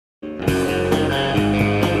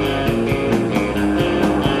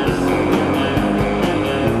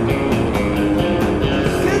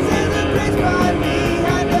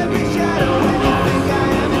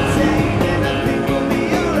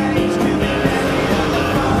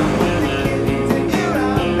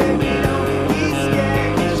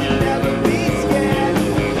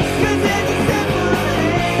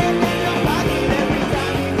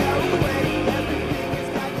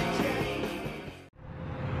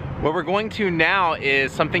What we're going to now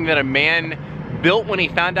is something that a man built when he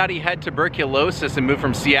found out he had tuberculosis and moved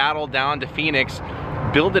from Seattle down to Phoenix.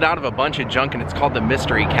 Built it out of a bunch of junk, and it's called the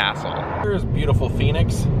Mystery Castle. Here's beautiful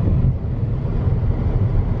Phoenix.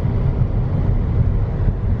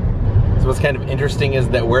 So what's kind of interesting is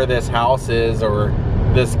that where this house is, or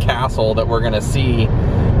this castle that we're gonna see,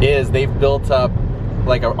 is they've built up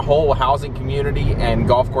like a whole housing community and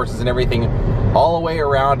golf courses and everything all the way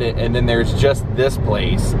around it, and then there's just this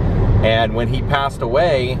place. And when he passed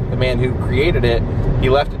away, the man who created it, he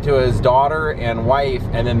left it to his daughter and wife,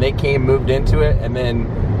 and then they came, moved into it, and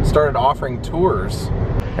then started offering tours.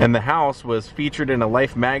 And the house was featured in a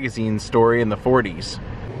Life magazine story in the 40s.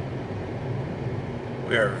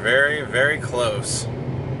 We are very, very close.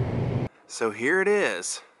 So here it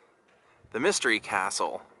is, the Mystery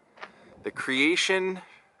Castle. The creation,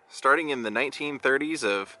 starting in the 1930s,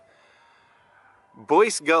 of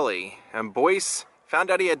Boyce Gully. And Boyce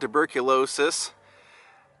found out he had tuberculosis.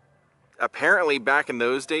 Apparently back in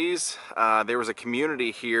those days, there was a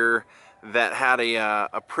community here that had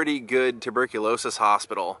a pretty good tuberculosis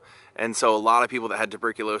hospital. And so a lot of people that had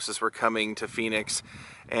tuberculosis were coming to Phoenix.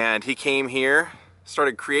 And he came here,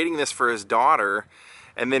 started creating this for his daughter,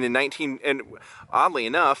 and then and oddly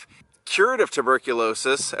enough, cured of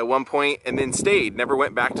tuberculosis at one point, and then stayed, never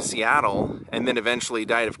went back to Seattle, and then eventually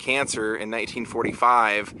died of cancer in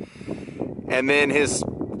 1945. And then his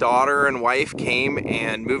daughter and wife came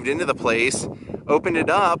and moved into the place, opened it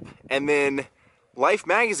up, and then Life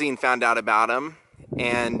magazine found out about him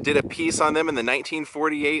and did a piece on them in the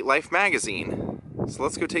 1948 Life magazine. So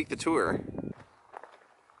let's go take the tour.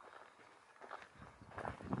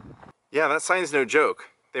 Yeah, that sign's no joke.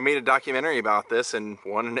 They made a documentary about this and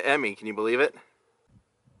won an Emmy. Can you believe it?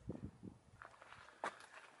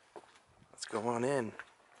 Let's go on in.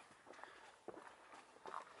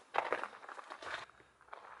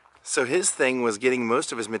 So his thing was getting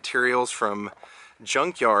most of his materials from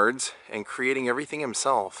junkyards and creating everything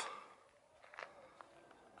himself.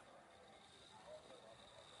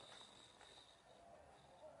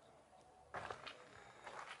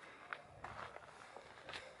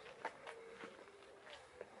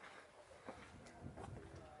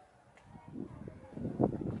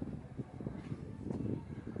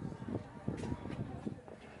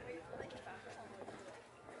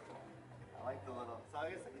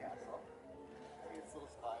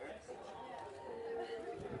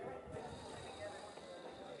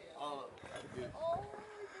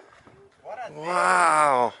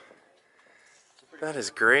 Wow, that is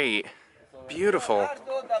great. Beautiful.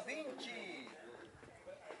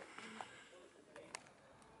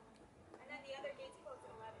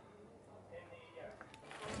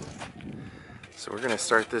 So we're gonna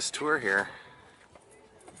start this tour here.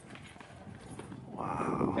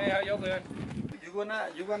 Wow. Hey, how y'all doing?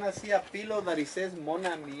 You're gonna see a pillow that it says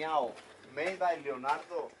Mona Meow, made by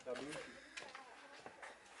Leonardo da Vinci.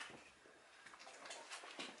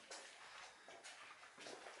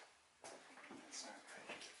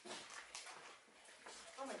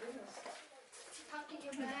 Oh my goodness. How can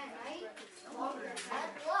you bad, right? Oh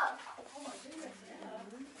my goodness.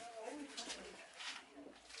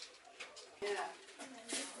 Yeah.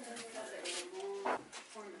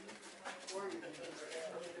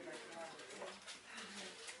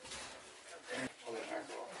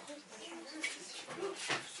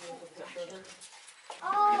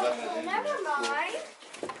 Oh, never mind.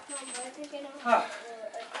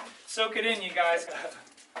 Soak it in, you guys.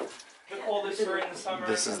 The coldest during the summer.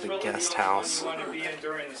 This is the really guest the only house. one you want to be in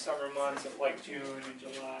during the summer months of like June and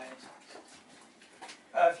July.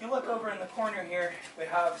 If you look over in the corner here, we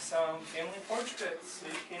have some family portraits, so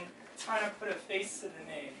you can kind of put a face to the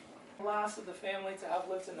name. The last of the family to have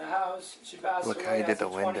lived in the house. She passed Look away how he did as the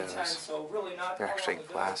of 2010, windows. so really not They're that actually long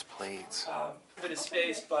ago. glass plates. Bit of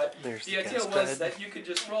space, but There's the the idea guest was bed. that you could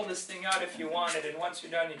just roll this thing out if you wanted, and once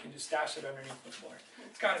you're done, you can just stash it underneath the floor.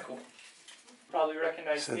 It's kind of cool. Probably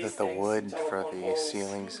recognize So these that the things, wood for telephone the poles.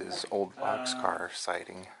 ceilings is old boxcar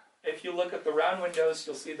siding. If you look at the round windows,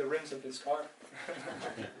 you'll see the rims of his car.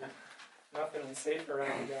 Nothing safe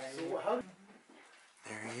around the guy.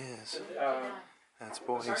 There he is. Uh, That's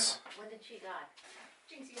Boyce. What did she got?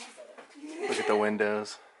 Look at the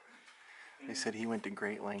windows. They said he went to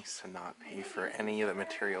great lengths to not pay for any of the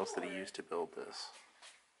materials that he used to build this.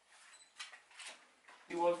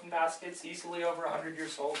 woven baskets, easily over 100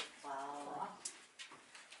 years old. Wow.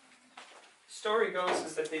 Story goes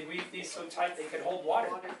is that they weave these so tight they could hold water.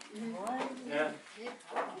 Yeah.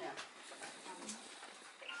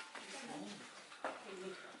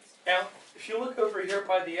 Now, if you look over here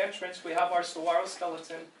by the entrance, we have our saguaro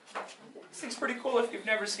skeleton. This thing's pretty cool if you've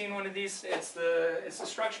never seen one of these. It's the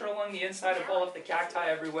structure along the inside of all of the cacti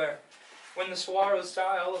everywhere. When the saguaros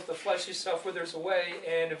die, all of the fleshy stuff withers away,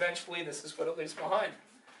 and eventually this is what it leaves behind.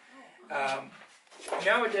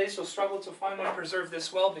 Nowadays, you'll struggle to find one preserved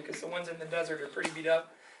this well because the ones in the desert are pretty beat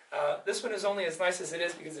up. This one is only as nice as it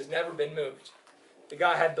is because it's never been moved. The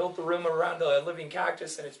guy had built the room around a living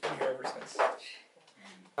cactus, and it's been here ever since.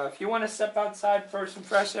 If you want to step outside for some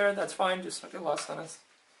fresh air, that's fine. Just don't get lost on us.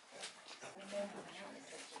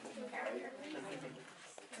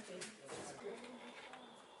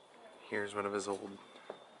 Here's one of his old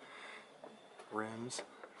rims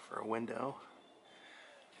for a window.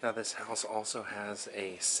 Now this house also has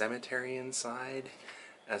a cemetery inside,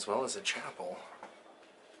 as well as a chapel.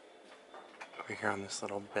 Over here on this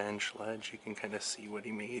little bench ledge, you can kind of see what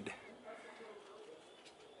he made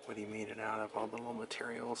it out of, all the little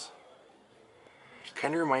materials.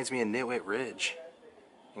 Kind of reminds me of Nitwit Ridge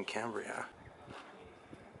in Cambria.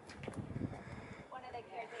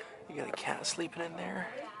 You got a cat sleeping in there?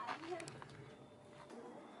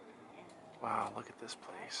 Wow, look at this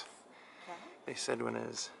place. They said when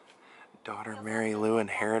his daughter Mary Lou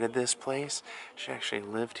inherited this place, she actually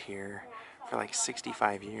lived here for like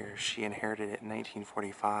 65 years. She inherited it in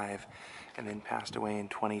 1945 and then passed away in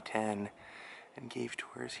 2010 and gave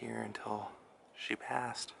tours here until she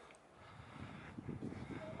passed.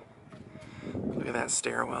 Look at that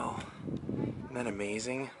stairwell. Isn't that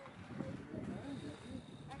amazing?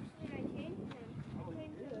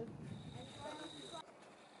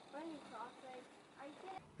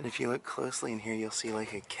 And if you look closely in here, you'll see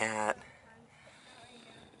like a cat.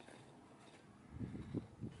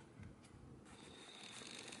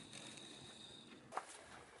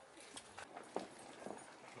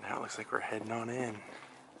 Now it looks like we're heading on in.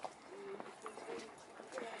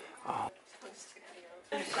 Oh.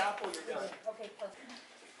 In the chapel, you're done. Okay, perfect.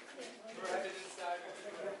 We're headed inside.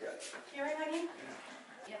 You alright, honey?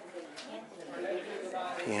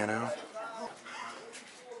 Piano.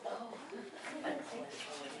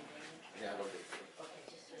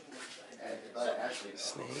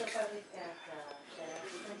 Snake.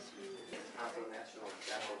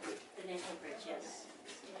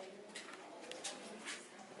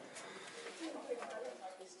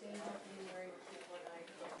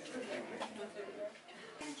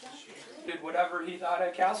 Did whatever he thought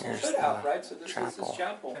a castle Here's should have, the right? So this is his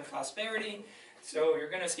chapel. And prosperity, so you're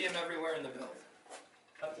going to see him everywhere in the build.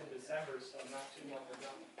 Up in December, so not too long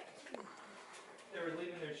ago. They were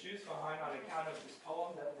leaving their shoes behind on account of this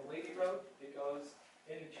poem that the lady wrote. It goes,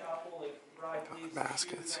 in the chapel, if the bride leaves the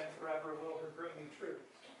shoes, and forever will her groom be true.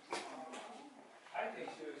 I think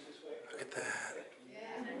she was just waiting for Look at that.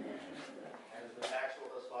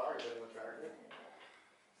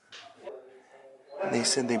 They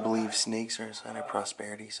said they believe snakes are a sign of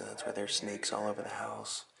prosperity, so that's why there's snakes all over the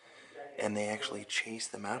house. And they actually chase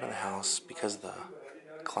them out of the house because of the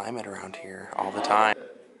climate around here all the time.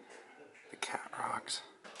 The cat rocks.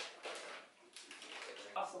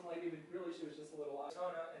 awesome lady, but really she was just a little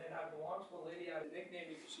Arizona, and it had belonged to a lady I had a nickname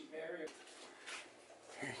because she married.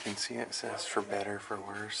 Here you can see it says for better, for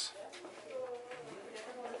worse.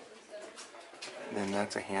 And then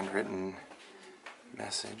that's a handwritten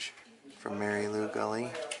message from Mary Lou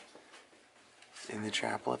Gully. In the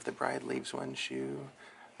chapel, if the bride leaves one shoe,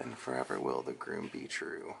 then forever will the groom be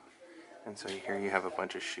true. And so here you have a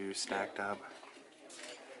bunch of shoes stacked up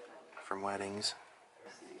from weddings.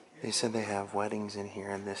 They said they have weddings in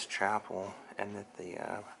here in this chapel, and that the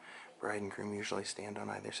bride and groom usually stand on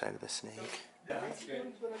either side of the snake.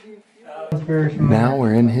 Now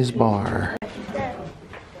we're in his bar.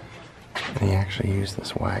 And he actually used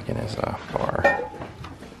this wagon as a bar.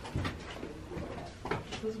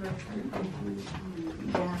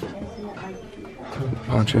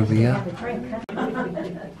 Anchovia.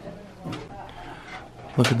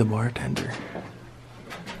 Look at the bartender.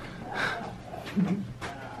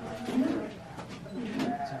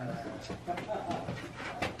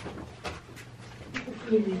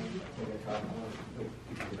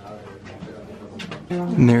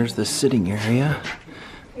 And there's the sitting area.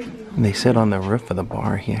 And they said on the roof of the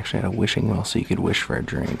bar he actually had a wishing well so you could wish for a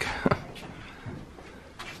drink.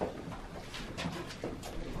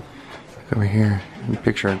 Over here, a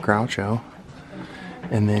picture of Groucho.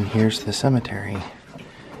 And then here's the cemetery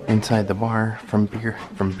inside the bar, from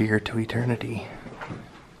beer to eternity.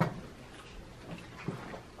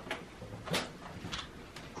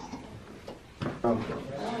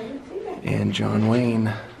 And John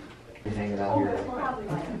Wayne. It's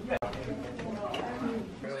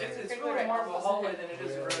really a marble hallway than it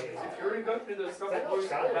is a room. If you were to go to through those double doors in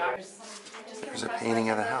the back. There's a painting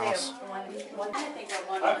of the house.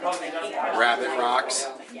 I've probably done that. Rabbit rocks.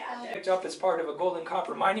 Picked up as part of a gold and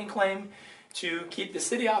copper mining claim to keep the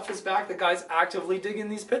city off his back. The guy's actively digging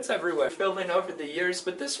these pits everywhere, filled in over the years.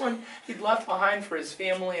 But this one he'd left behind for his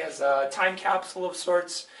family as a time capsule of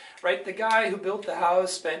sorts. Right, the guy who built the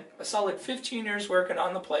house spent a solid 15 years working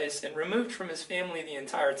on the place and removed from his family the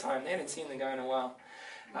entire time. They hadn't seen the guy in a while.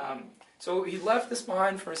 So he left this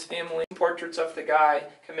behind for his family. Portraits of the guy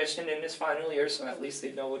commissioned in his final years, so at least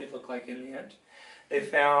they'd know what he looked like in the end. They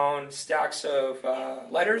found stacks of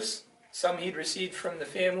letters. Some he'd received from the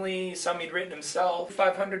family, some he'd written himself.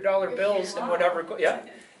 $500 bills and whatever. Yeah,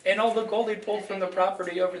 and all the gold he'd pulled from the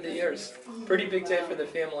property over the years. Pretty big day for the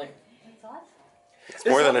family. It's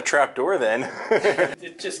more than a trapdoor then.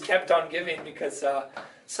 It just kept on giving because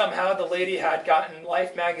somehow the lady had gotten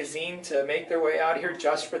Life magazine to make their way out here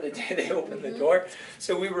just for the day they opened the door.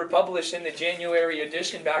 So we were published in the January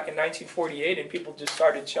edition back in 1948 and people just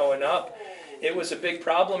started showing up. It was a big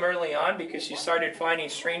problem early on because she started finding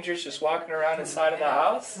strangers just walking around inside of the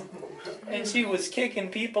house. And she was kicking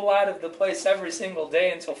people out of the place every single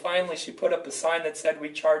day until finally she put up a sign that said we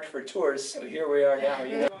charge for tours. So here we are now.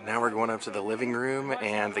 You know. Now we're going up to the living room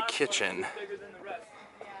and the kitchen.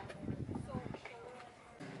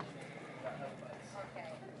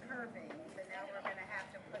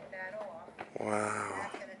 Wow.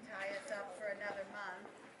 That's going to tie us up for another month.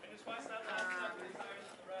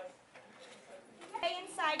 Stay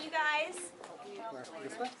inside, you guys.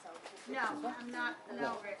 No, I'm not.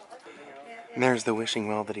 No. And there's the wishing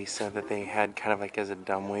well that he said that they had kind of like as a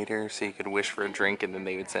dumbwaiter, so you could wish for a drink and then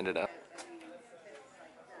they would send it up.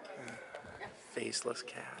 Faceless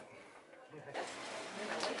cat.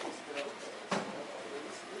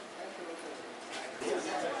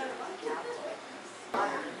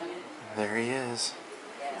 There he is.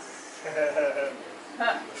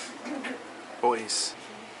 Voice.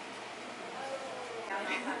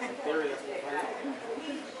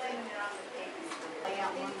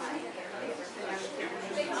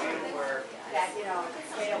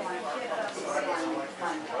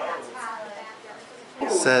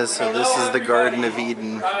 It says, so this is the Garden of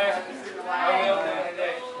Eden. I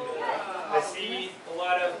see a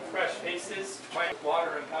lot of fresh faces,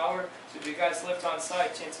 water and power. So if you guys lived on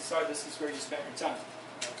site, chances are this is where you spent your time.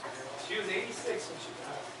 She was 86 when she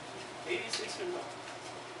died. 86 years old.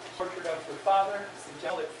 Portrait of her father. It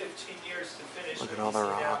took 15 years to finish. Look at all the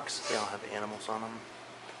rocks. They all have animals on them.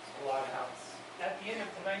 A lot of house. At the end of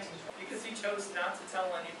the 19th, because he chose not to tell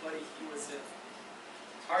anybody he was ill.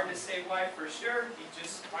 It's hard to say why for sure. He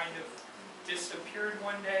just kind of disappeared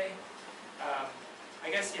one day. I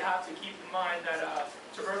guess you have to keep in mind that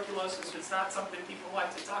tuberculosis is not something people like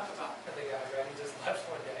to talk about. The guy, right? He just left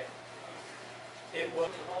one day. It will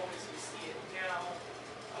always, you see it now,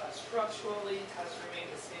 structurally has remained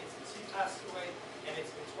the same since he passed away, and it's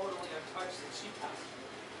been totally untouched since she passed away.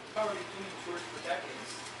 She already doing tours for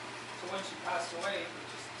decades. So when she passed away, we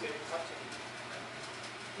just didn't touch it.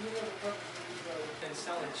 And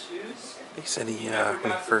selling shoes. He said he,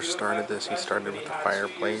 when he first started this, he started with a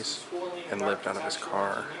fireplace and lived out of his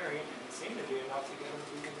car.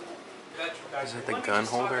 Is that the gun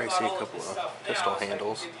holder? I see a couple of pistol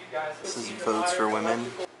handles. This is votes for women.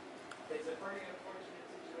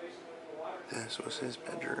 This was his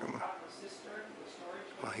bedroom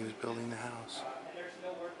while he was building the house.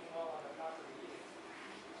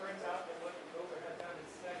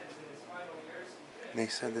 They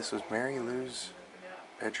said this was Mary Lou's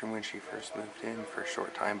bedroom when she first moved in for a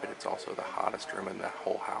short time, but it's also the hottest room in the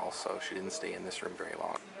whole house, so she didn't stay in this room very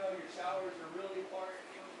long.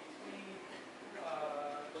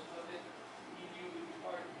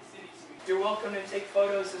 You're welcome to take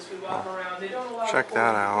photos as we walk around. They don't allow Check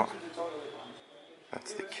that out.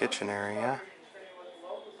 That's the kitchen area.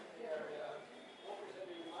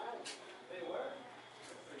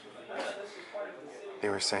 They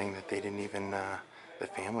were saying that they didn't even, the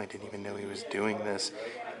family didn't even know he was doing this.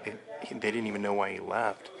 They didn't even know why he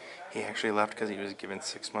left. He actually left because he was given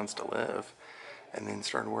 6 months to live, and then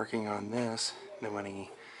started working on this. And then when he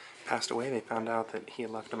passed away, they found out that he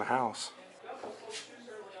had left him a house.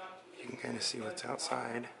 You can kind of see what's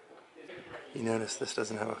outside. You notice this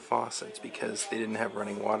doesn't have a faucet. It's because they didn't have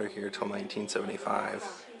running water here until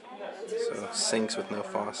 1975. So sinks with no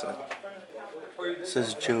faucet. This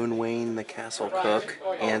is Joan Wayne, the castle cook.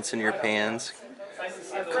 Ants in your pans.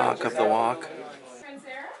 Cock of the walk.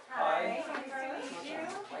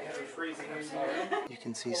 You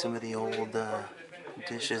can see some of the old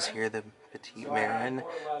dishes here, the Petite Marin,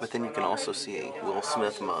 but then you can also see a Will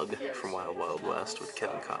Smith mug from Wild Wild West with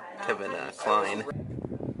Kevin Kline.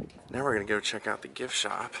 Now we're gonna go check out the gift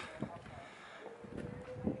shop.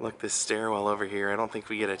 Look, this stairwell over here, I don't think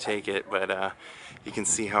we get to take it, but you can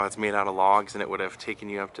see how it's made out of logs and it would have taken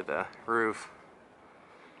you up to the roof.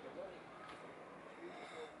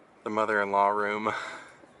 The mother-in-law room.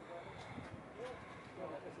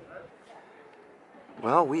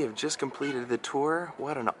 Well, we have just completed the tour.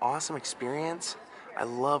 What an awesome experience. I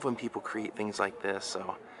love when people create things like this,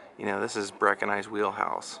 so, you know, this is Breck and I's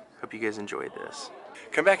wheelhouse. Hope you guys enjoyed this.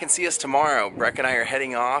 Come back and see us tomorrow. Breck and I are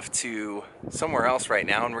heading off to somewhere else right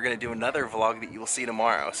now, and we're going to do another vlog that you will see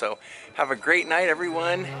tomorrow. So have a great night,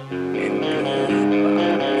 everyone, and good